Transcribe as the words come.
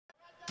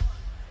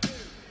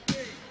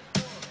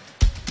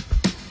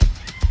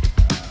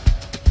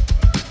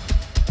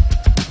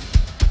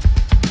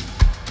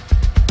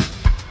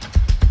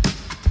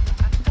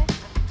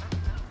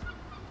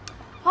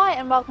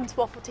welcome to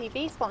Waffle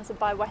TV, sponsored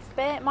by West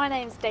Beer. My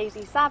name's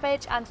Daisy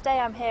Savage, and today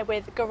I'm here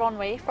with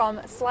Garonwy from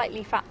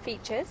Slightly Fat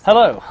Features.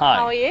 Hello, hi.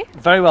 How are you?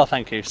 Very well,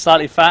 thank you.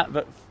 Slightly fat,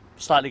 but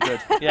slightly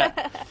good,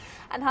 yeah.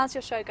 And how's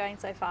your show going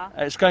so far?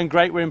 It's going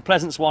great. We're in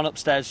Pleasance One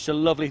upstairs. It's a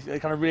lovely,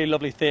 kind of really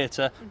lovely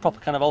theatre, proper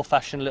kind of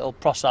old-fashioned little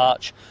pros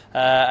arch,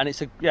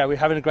 and we're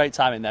having a great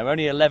time in there. We're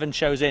only 11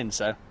 shows in,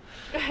 so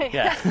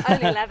yeah.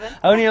 Only 11.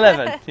 Only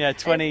 11. Yeah,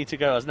 20 to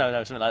go. No,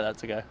 something like that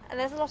to go. And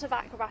there's a lot of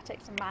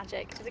acrobatics and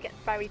magic. Does it get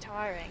very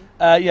tiring?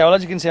 Yeah, well,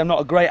 as you can see, I'm not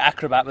a great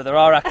acrobat, but there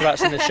are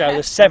acrobats in the show.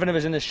 There's 7 of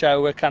us in the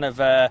show. We're kind of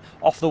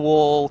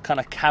off-the-wall kind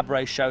of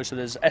cabaret show. So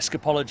there's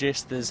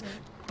escapologists, there's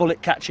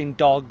bullet-catching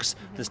dogs,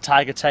 there's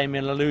tiger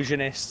taming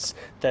illusionists,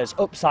 there's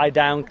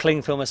upside-down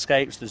cling film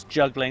escapes, there's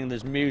juggling,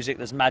 there's music,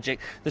 there's magic.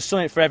 There's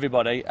something for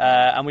everybody,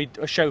 and we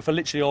a show for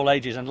literally all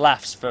ages and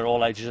laughs for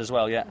all ages as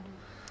well, yeah.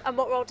 And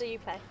what role do you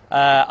play?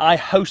 I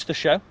host the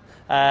show,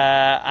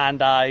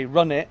 and I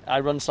run it. I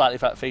run Slightly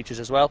Fat Features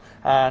as well,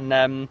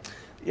 and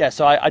yeah,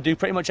 so I do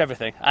pretty much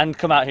everything, and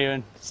come out here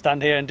and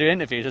stand here and do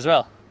interviews as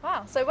well.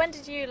 Wow, so when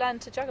did you learn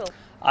to juggle?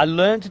 I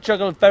learned to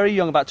juggle very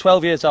young, about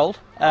 12 years old,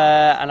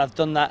 and I've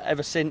done that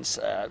ever since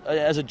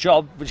as a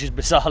job, which is a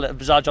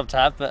bizarre job to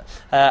have, but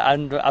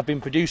and I've been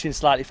producing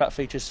Slightly Fat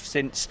Features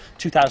since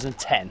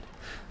 2010.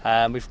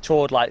 We've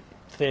toured like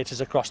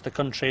theatres across the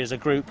country as a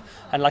group,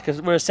 and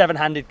we're a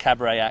 7-handed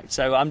cabaret act,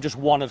 so I'm just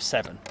one of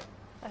 7.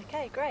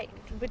 Okay, great.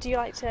 Would you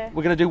like to?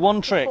 We're going to do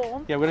one trick.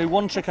 Perform? Yeah, we're going to do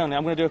one trick only.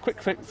 I'm going to do a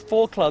quick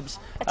 4 clubs.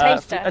 A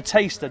taster. A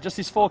taster, just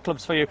these 4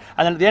 clubs for you.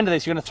 And then at the end of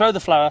this, you're going to throw the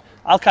flower.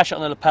 I'll catch it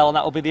on the lapel, and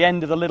that will be the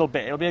end of the little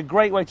bit. It'll be a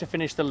great way to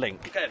finish the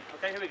link. Okay,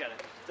 here we go.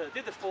 So I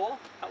did the 4.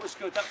 That was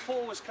good. That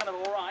 4 was kind of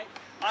all right.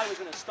 I was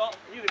going to stop.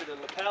 You were going to do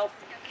the lapel.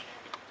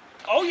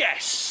 Oh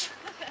yes!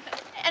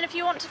 And if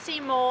you want to see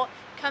more,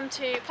 come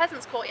to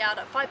Pleasance Courtyard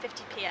at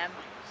 5:50 p.m.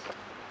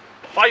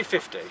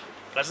 5:50.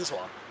 Pleasance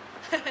One.